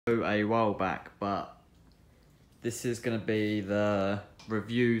A while back, but this is going to be the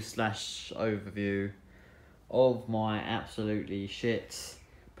review slash overview of my absolutely shit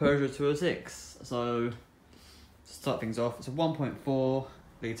Peugeot 206. So to start things off, it's a 1.4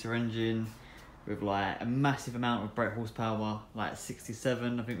 litre engine with like a massive amount of brake horsepower, like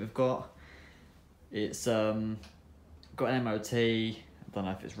 67 I think we've got. It's got an MOT, I don't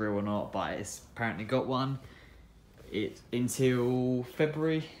know if it's real or not, but it's apparently got one. It's until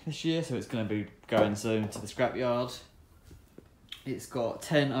February this year, so it's going to be going soon to the scrapyard. It's got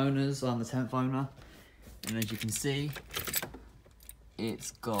 10 owners, I'm the 10th owner, and as you can see,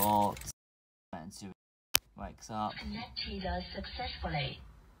 it's got... wakes up. Connected successfully.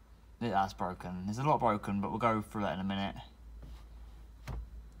 That's broken. There's a lot broken, but we'll go through that in a minute.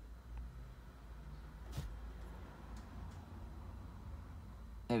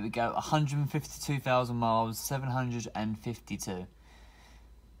 There we go, 152,000 miles, 752.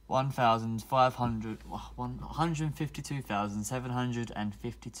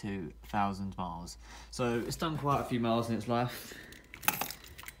 152,752,000 miles. So it's done quite a few miles in its life.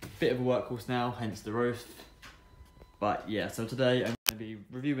 Bit of a workhorse now, hence the roof. But yeah, so today I'm going to be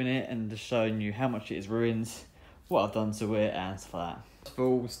reviewing it and just showing you how much it is ruined, what I've done to it and stuff like that. First of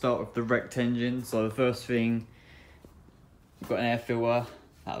all, we'll start with the wrecked engine. So the first thing, we've got an air filter.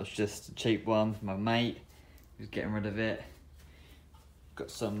 That was just a cheap one from my mate. He was getting rid of it. Got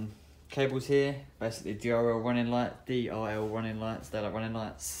some cables here, basically DRL running light, DRL running lights, daylight running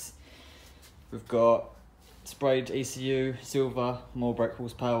lights. We've got sprayed ECU, silver, more brake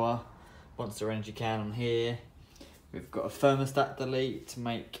horsepower, Monster Energy can on here. We've got a thermostat delete to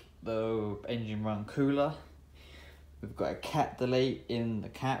make the engine run cooler. We've got a cat delete in the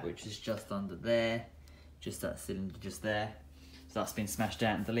cat, which is just under there, just that cylinder just there. So that's been smashed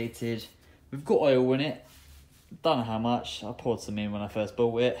out and deleted. We've got oil in it. Don't know how much. I poured some in when I first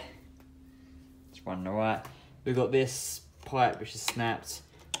bought it. It's running alright. We've got this pipe which is snapped.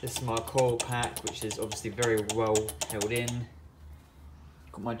 This is my coil pack, which is obviously very well held in.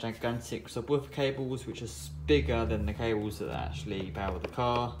 Got my gigantic subwoofer cables, which are bigger than the cables that actually power the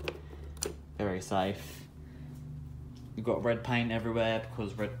car. Very safe. We've got red paint everywhere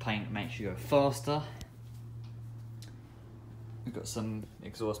because red paint makes you go faster. We've got some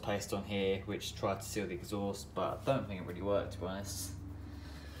exhaust paste on here which tried to seal the exhaust, but I don't think it really worked, to be honest.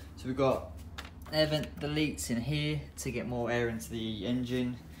 So we've got air vent deletes in here to get more air into the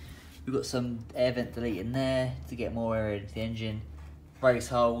engine. We've got some air vent delete in there to get more air into the engine. Brace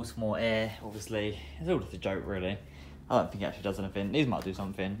holes, more air, obviously. It's all just a joke, really. I don't think it actually does anything. These might do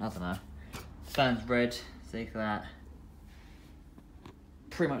something, I don't know. Fan's red, see that.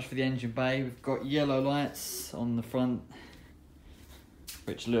 Pretty much for the engine bay, we've got yellow lights on the front,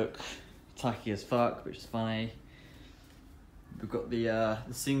 which look tacky as fuck, which is funny. We've got the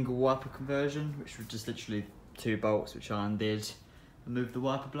single wiper conversion, which was just literally 2 bolts which I undid and moved the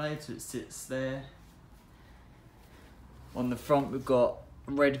wiper blade so it sits there. On the front we've got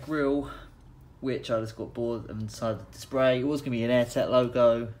a red grille, which I just got bored and decided to spray. It was going to be an AirTech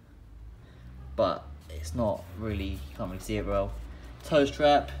logo, but it's not really, you can't really see it well. Toe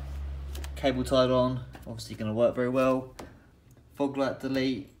strap, cable tied on, obviously going to work very well. Fog light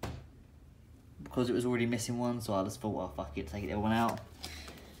delete, because it was already missing one, so I just thought, well, fuck it, take the other one out.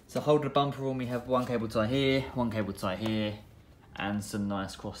 So holding the bumper on, we have one cable tie here, one cable tie here, and some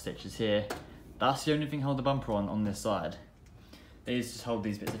nice cross stitches here. That's the only thing hold the bumper on this side. These just hold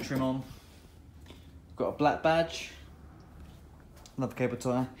these bits of trim on. We've got a black badge, another cable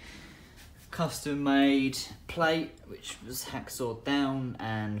tie, custom made plate, which was hacksawed down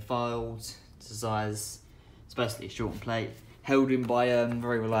and filed to size. It's basically a shortened plate, held in by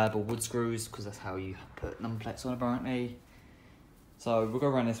very reliable wood screws, because that's how you put number plates on apparently. So we'll go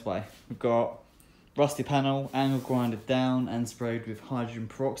around this way. We've got rusty panel, angle grinded down and sprayed with hydrogen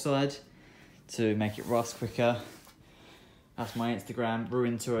peroxide to make it rust quicker. That's my Instagram,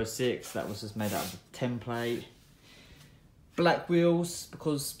 Ruin 206, that was just made out of a template. Black wheels,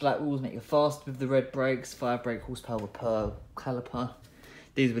 because black wheels make you fast with the red brakes, 5 brake horsepower per caliper.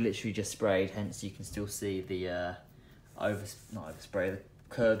 These were literally just sprayed, hence you can still see the the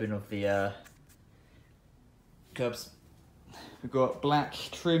curbing of the curbs. We've got black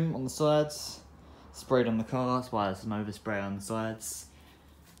trim on the sides, sprayed on the car, that's why there's some overspray on the sides.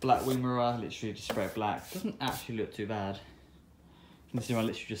 Black wing mirror, literally just sprayed black. Doesn't actually look too bad. You can see I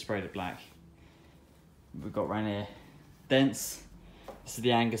literally just sprayed it black. We've got right here dents. This is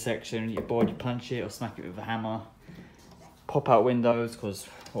the anger section. You board, you punch it or smack it with a hammer. Pop out windows, because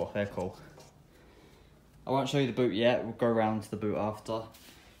they're cool. I won't show you the boot yet, we'll go around to the boot after.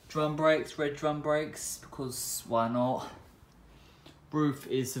 Drum brakes, red drum brakes, because why not? Roof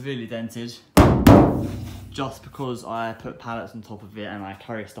is severely dented, just because I put pallets on top of it and I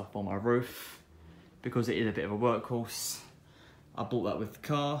carry stuff on my roof, because it is a bit of a workhorse. I bought that with the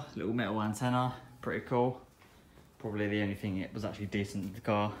car, little metal antenna, pretty cool. Probably the only thing it was actually decent in the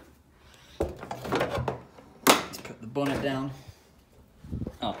car. Let's put the bonnet down.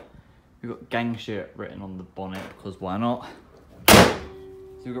 Oh, we've got gang shit written on the bonnet, because why not? So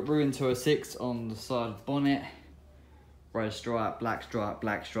we've got Ruin 206 on the side of the bonnet. Red stripe, black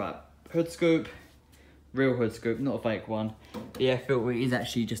stripe, hood scoop. Real hood scoop, not a fake one. The air filter is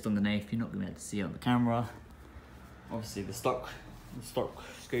actually just underneath, you're not going to be able to see it on the camera. Obviously the stock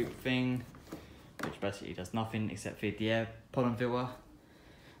scoop thing, which basically does nothing except feed the air pollen filter.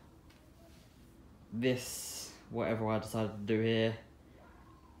 This, whatever I decided to do here,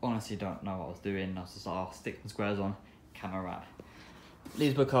 honestly don't know what I was doing. I was just like, I'll stick some squares on, camera wrap.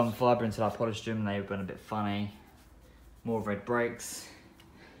 These become fibre until I polished them, they've been a bit funny. More red brakes.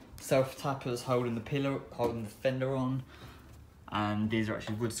 Self tappers holding the pillar, holding the fender on. And these are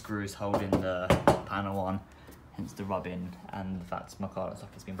actually wood screws holding the panel on, hence the rubbing and the fact my car looks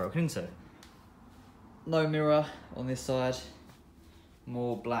like it's been broken into. No mirror on this side.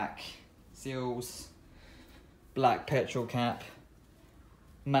 More black seals. Black petrol cap.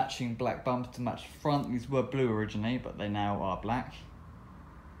 Matching black bumper to match front. These were blue originally, but they now are black.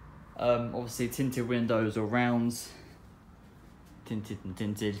 Obviously tinted windows or rounds. Tinted and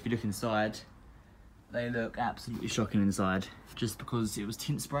tinted. If you look inside, they look absolutely shocking inside, just because it was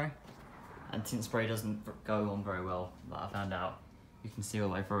tint spray, and tint spray doesn't go on very well, that I found out. You can see all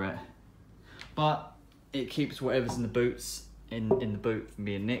the way through it, but it keeps whatever's in the boots in the boot from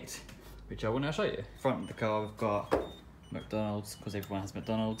being nicked, which I want to show you. Front of the car we've got McDonald's, because everyone has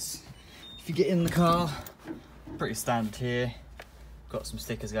McDonald's. If you get in the car, pretty standard here. Got some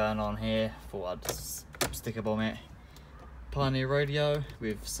stickers going on here, thought I'd just sticker bomb it. Pioneer radio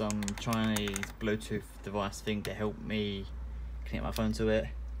with some Chinese Bluetooth device thing to help me connect my phone to it.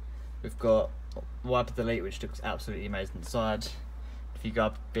 We've got wiper delete, which looks absolutely amazing inside. If you go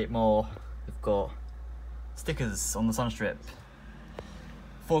up a bit more, we've got stickers on the sun strip.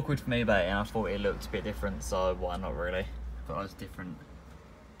 £4 from eBay, and I thought it looked a bit different, so why not really? Got those different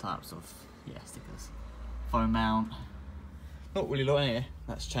types of stickers. Phone mount. Not really a lot in here.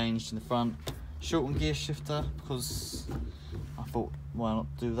 That's changed in the front. Shortened gear shifter, because I thought, why not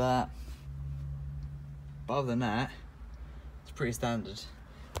do that? But other than that, it's pretty standard.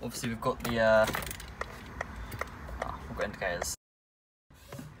 Obviously we've got the we've got indicators.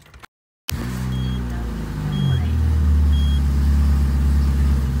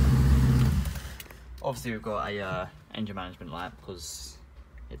 Obviously we've got a engine management light, because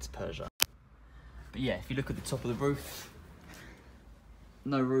it's Peugeot. But yeah, if you look at the top of the roof,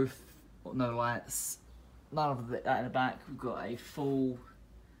 no roof, no lights, none of that in the back. We've got a full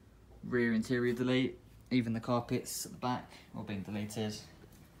rear interior delete, even the carpets at the back are being deleted.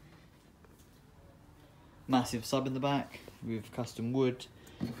 Massive sub in the back with custom wood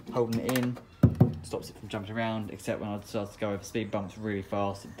holding it in, stops it from jumping around, except when I decide to go over speed bumps really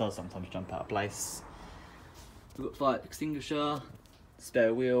fast, it does sometimes jump out of place. We've got fire extinguisher,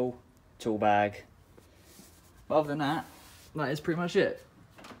 spare wheel, tool bag. But other than that, that is pretty much it.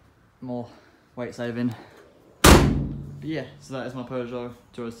 More weight saving. But yeah, so that is my Peugeot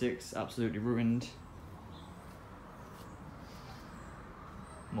 206, absolutely ruined.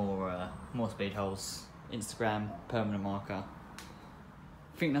 More speed holes, Instagram, permanent marker.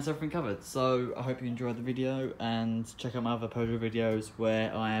 I think that's everything covered, so I hope you enjoyed the video, and check out my other Peugeot videos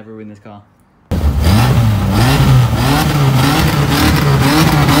where I have ruined this car.